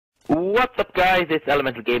What's up, guys? It's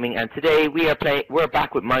Elemental Gaming, and today we're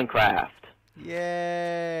back with Minecraft.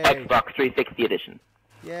 Yay! Xbox 360 edition.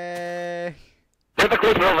 Yay! There's a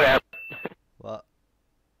creeper over there. What?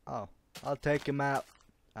 Oh, I'll take him out.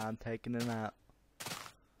 I'm taking him out.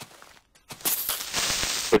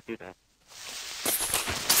 Do that.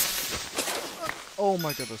 Oh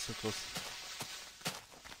my god, that's so close.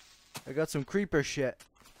 I got some creeper shit.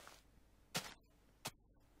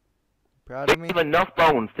 Proud of me? We have enough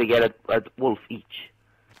bones to get a wolf each.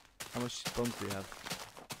 How much bones do you have?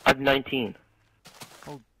 I have 19.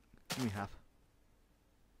 Oh, give me half.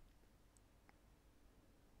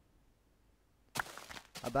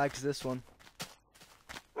 How bag's this one?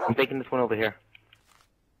 I'm taking this one over here.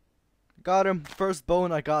 Got him. First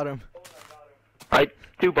bone, I got him. Alright,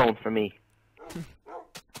 2 bones for me.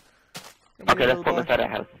 Okay, let's put him inside our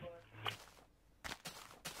house.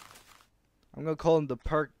 I'm gonna call him the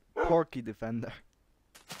Porky Defender.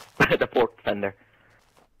 The pork defender.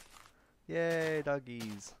 Yay,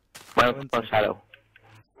 doggies. My shadow.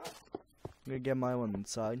 I'm gonna get my one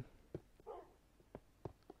inside.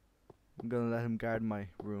 I'm gonna let him guard my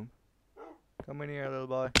room. Come in here, little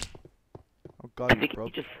boy. Oh god, I think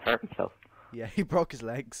broke. he just hurt himself. Yeah, he broke his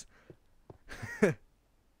legs.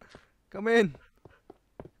 Come in.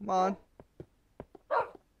 Come on.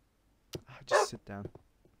 Just sit down.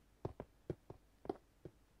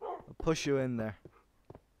 I'll push you in there.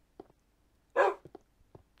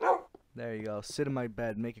 There you go. Sit in my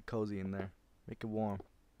bed. Make it cozy in there. Make it warm.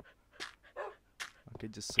 Okay,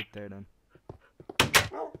 just sit there then.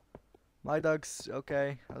 My dog's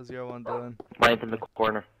okay. How's your one doing? Mine's in the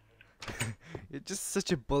corner. You're just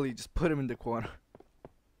such a bully. Just put him in the corner.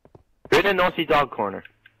 You're in the naughty dog corner.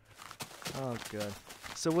 Oh god.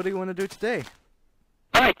 So what do you want to do today?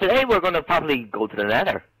 Alright, today we're gonna probably go to the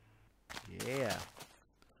Nether. Yeah.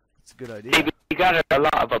 That's a good See, idea. we got a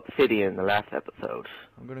lot of obsidian in the last episode.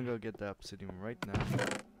 I'm gonna go get the obsidian right now.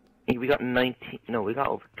 We got 19. No, we got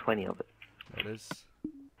over 20 of it. That is.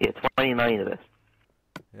 Yeah, 29 of it.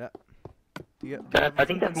 Yeah. I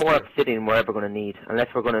think that's more obsidian we're ever going to need,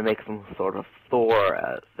 unless we're going to make some sort of Thor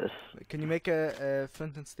out of it. Can you make a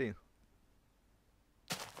flint and steel?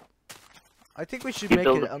 I think we should You make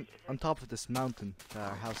build it on top of this mountain that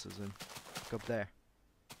our house is in. Look up there.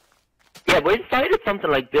 Yeah, we decided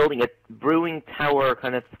something like building a brewing tower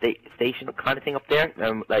kind of station kind of thing up there.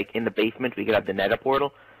 Like in the basement, we could have the Nether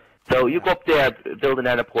portal. So you go up there, build a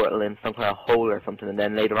Nether portal in some kind of hole or something, and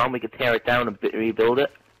then later on we could tear it down and rebuild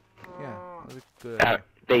it. Yeah, that's a good idea.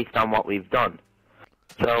 Based on what we've done.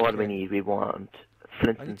 So what do we need? We want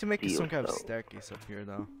flint and steel. I need to make some kind of staircase up here,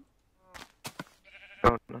 though.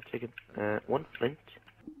 Oh, not chicken. 1 flint.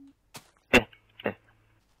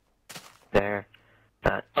 There.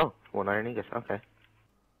 Oh, 1 iron ingot. Okay.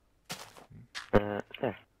 There.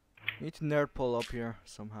 You need to nerd pull up here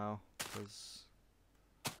somehow, because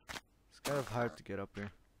it's kind of hard to get up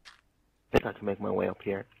here. I think I can make my way up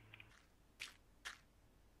here.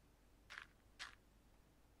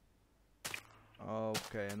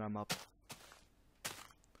 Okay, and I'm up.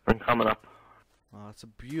 I'm coming up. Oh, it's a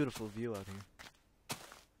beautiful view out here.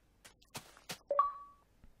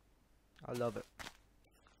 I love it.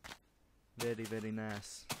 Very, very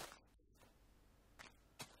nice.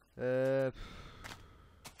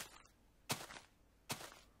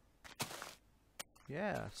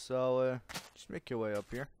 Yeah, so just make your way up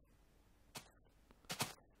here.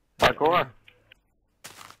 Parkour.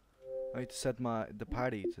 I need to set the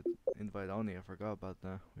party to invite only. I forgot about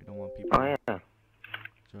that. We don't want people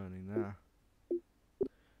joining that.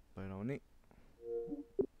 Invite only.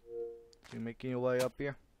 So you're making your way up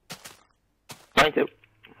here? Trying to.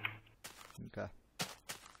 Okay.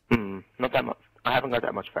 Not that much. I haven't got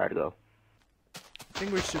that much far to go. I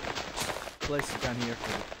think we should place it down here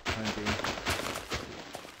for the time being.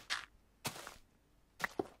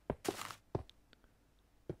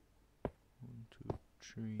 One, two,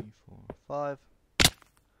 three, four, 5.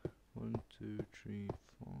 1, 2, 3,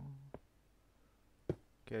 4.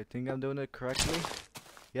 Okay, I think I'm doing it correctly.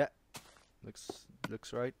 Yeah, looks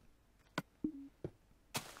right.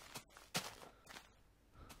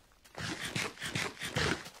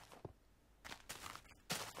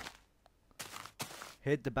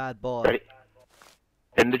 Hit the bad ball. Ready?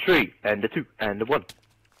 And the 3, and the 2, and the 1.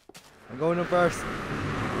 I'm going in first.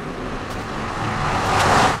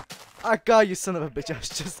 Ah, God, you son of a bitch! I was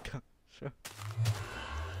just going. Sure.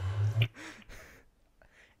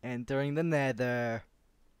 Entering the Nether.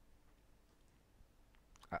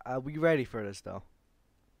 Are we ready for this, though?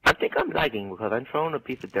 I think I'm lagging because I'm throwing a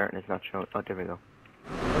piece of dirt and it's not showing. Oh, there we go.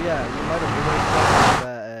 Oh yeah, you might have realized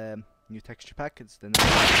that new texture pack. It's the Nether.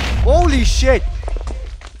 Holy shit!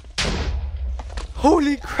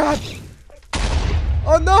 Holy crap!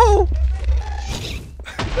 Oh no!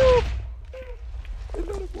 No!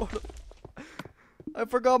 Another portal. I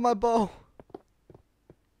forgot my bow.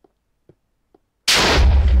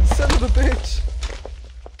 Son of a bitch!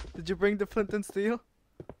 Did you bring the flint and steel?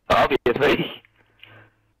 Obviously.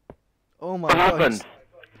 Oh my What god. happened?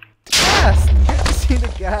 Gas! Can't you see the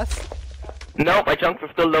gas? No, my chunks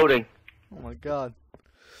are still loading. Oh my god.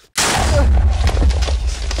 Shooting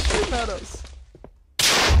at us.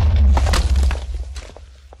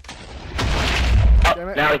 Oh, Damn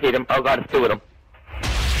it. now I see them. Oh god, it's two of them.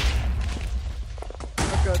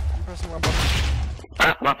 Oh god, I'm pressing the wrong button.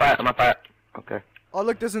 Ah, I'm on fire, I'm on fire. Okay. Oh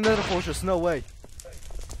look, there's another fortress, no way.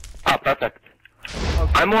 Oh, perfect.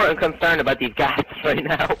 Okay. I'm more concerned about these gas right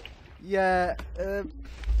now. Yeah,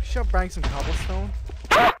 should bring some cobblestone.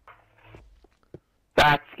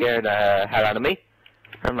 That scared the hell out of me.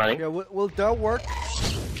 I'm running. Yeah, will that work?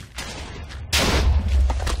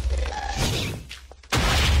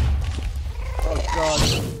 Oh god.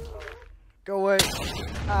 Go away.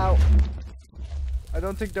 Ow. I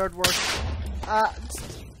don't think that works. Ah,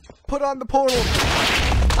 put on the portal.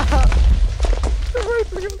 They're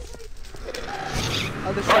raping us.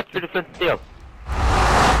 Oh, they're Oh, through the flint and steel.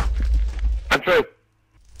 I'm through.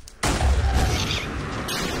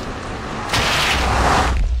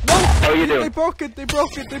 No! How are you They doing? broke it, they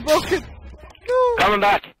broke it, they broke it! No! Coming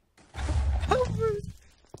back. Help me!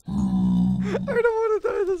 I don't want to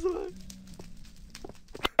die this way.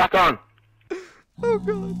 Back on. Oh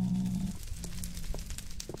god.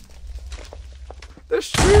 There's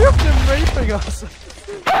three of them raping us!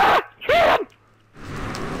 Ah! Shoot him!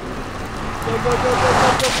 Go, go, go, go, go,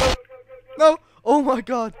 go, go! No! Oh my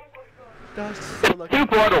god! That's so lucky. Two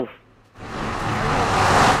portals.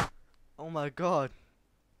 Oh my god.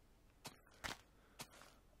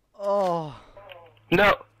 Oh. No.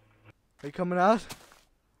 Are you coming out?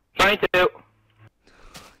 Trying to.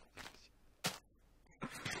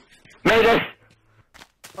 Made it.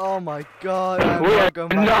 Oh my god. I'm We are not going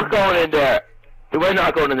back not in. going in there. We're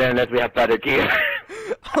not going in there unless we have better gear.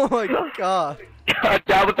 Oh my god. God,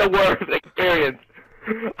 that was the worst experience.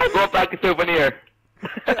 I brought back a souvenir.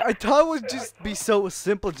 I thought it would just be so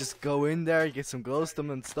simple. Just go in there, get some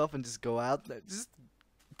glowstone and stuff, and just go out there. Just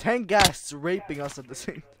 10 ghasts raping us at the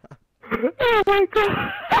same time. Oh my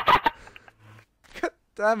god. God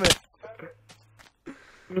damn it.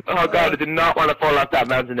 Oh god, I did not want to fall off that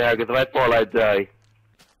mountain there, because if I fall, I'd die.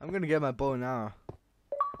 I'm gonna get my bow and arrow.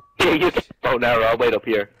 Yeah, you can. Oh, now I'll wait up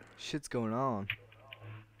here. Shit's going on.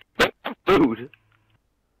 Food.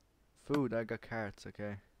 Food, I got carrots,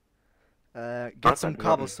 okay. Get That's some not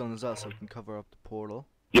cobblestone as well so we can cover up the portal.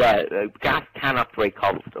 Yeah, gas cannot break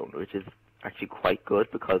cobblestone, which is actually quite good,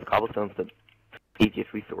 because cobblestone's the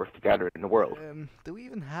easiest resource to gather in the world. Do we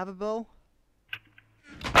even have a bow?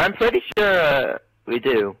 I'm pretty sure we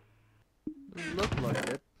do. Doesn't look like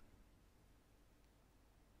it.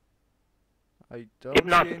 I don't If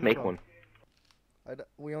not, see just any make bow. one.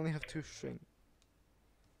 We only have 2 string.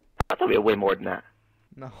 I thought we had way more than that.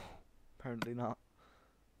 No, apparently not.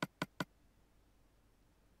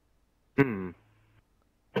 Hmm.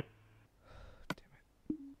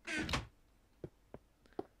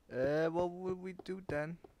 What will we do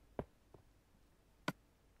then?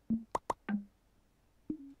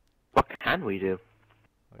 What can we do?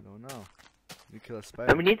 I don't know. We kill a spider.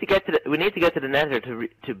 And we need to get to the Nether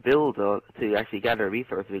to build to actually gather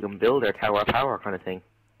resources. We can build our tower of power kind of thing.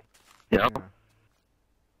 You know?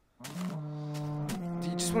 Do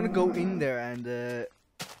you just want to go in there and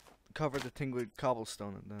cover the thing with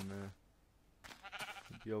cobblestone and then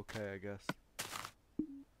it'd be okay, I guess.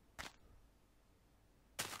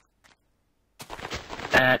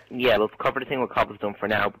 Yeah, we'll cover the thing with cobblestone for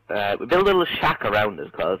now. We build a little shack around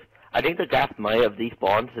it, because I think the gas might have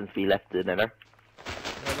despawned since we left the Nether.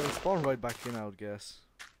 Yeah, they'll spawn right back in, I would guess.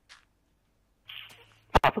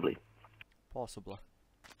 Possibly. Possibly.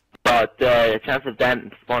 But the chance of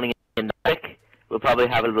them spawning in the attic, we'll probably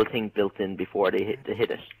have a little thing built in before they hit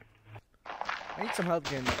it. I need some help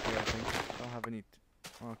getting up here, I think. I don't have any...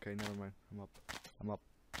 Okay, never mind. I'm up. I'm up.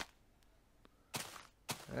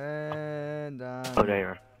 And Oh, there you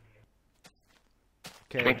are.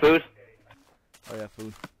 okay. Drink food? Oh yeah,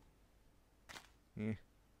 food. Yeah.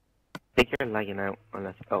 I think you're lagging out.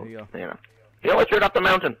 Unless, oh, There you go. there you are. You know what? You're up the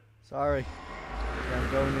mountain. Sorry. Yeah, I'm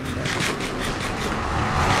going in there.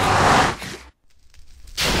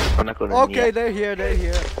 I'm not going in Okay, yet. they're here,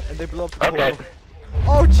 and they blew up the Okay. portal.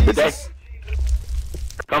 Oh Jesus!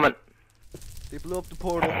 Coming. They blew up the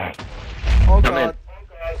portal. Oh Come in. god.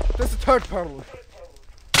 There's a third portal.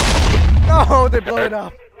 No, they blew it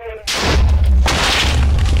up.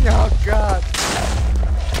 Oh god.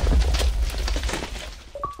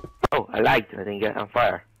 Oh, I lagged and I didn't get on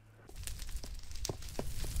fire.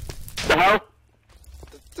 The hell?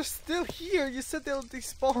 They're still here. You said they'll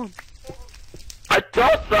despawn. I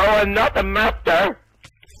thought so. I'm not the master.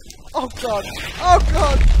 Oh god. Oh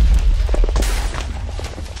god.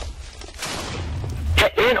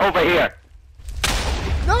 Get in over here.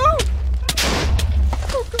 No.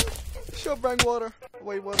 Oh god. Shove bang water.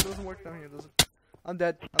 Wait, water doesn't work down here, does it? I'm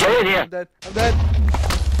dead. Get in here. I'm dead. I'm dead.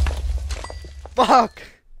 Fuck.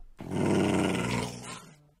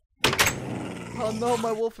 Oh no,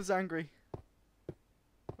 my wolf is angry.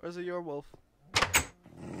 Or is it your wolf?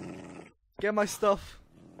 Get my stuff.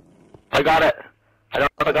 I got it. I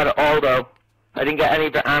don't know if I got it all though. I didn't get any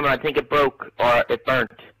of the armor. I think it broke or it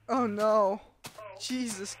burnt. Oh no.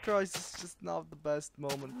 Jesus Christ, it's just not the best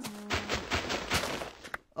moment.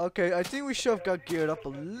 Okay, I think we should have got geared up a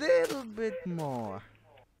little bit more.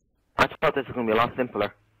 I thought this was going to be a lot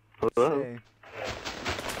simpler. Whoa. Same.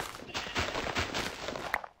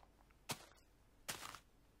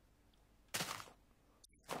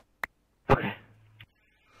 Okay.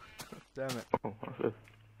 Damn it. Oh, what's this?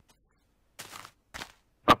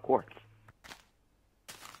 Oh, quartz.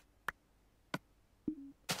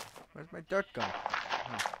 Where's my dirt gone?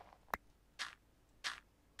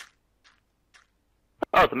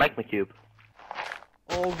 Oh, it's a magma cube.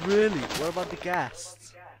 Oh really? What about the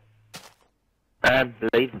gas? And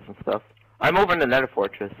lasers and stuff. I'm over in the Nether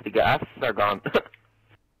fortress. The gas are gone.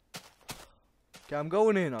 Okay, I'm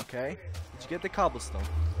going in, okay? Did you get the cobblestone?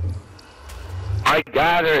 I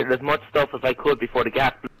gathered as much stuff as I could before the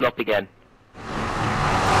gas blew up again.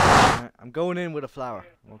 I'm going in with a flower.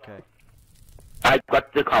 Okay. I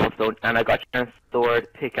got the cobblestone and I got your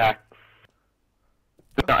stored pickaxe.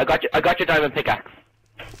 No, I got your diamond pickaxe.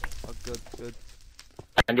 Oh, good, good.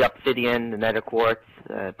 And the obsidian, the nether quartz,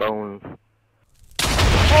 bones.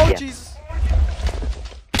 Oh, Yeah. Jesus!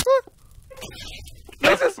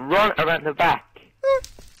 Just run around the back.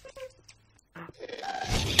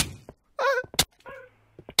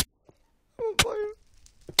 Oh, boy.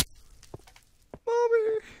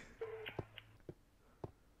 Mommy!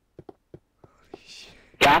 Holy shit.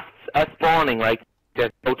 Gas are spawning like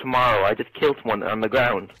there's no tomorrow. I just killed one on the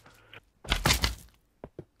ground.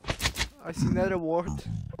 I see nether wart.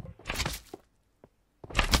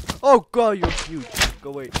 Oh god, you're huge.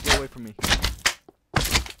 Go away from me.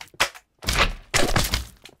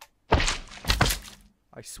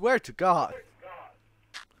 I swear to God.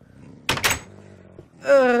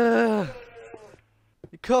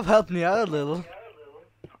 You could have helped me out a little.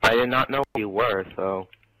 I did not know who you were, so...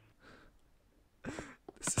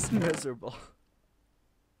 This is miserable.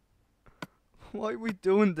 Why are we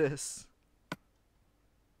doing this?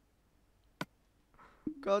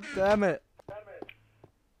 God damn it.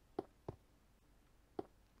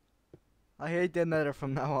 I hate the nether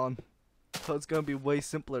from now on. So it's gonna be way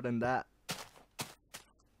simpler than that.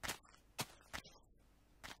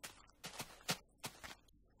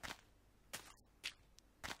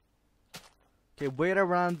 Okay, wait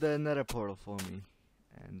around the nether portal for me.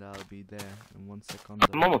 And I'll be there in 1 second.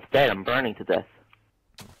 I'm almost dead. I'm burning to death.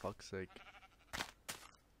 Oh, fuck's sake.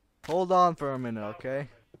 Hold on for a minute, okay?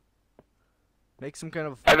 Make some kind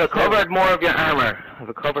of... I've recovered more of your armor. I've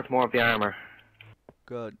recovered more of your armor.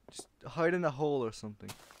 Good. Just hide in a hole or something.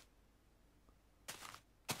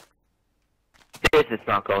 This is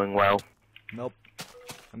not going well. Nope.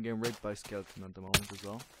 I'm getting raped by a skeleton at the moment as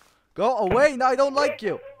well. Go away! No, I don't like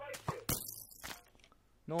you!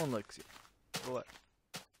 No one likes you. Go away.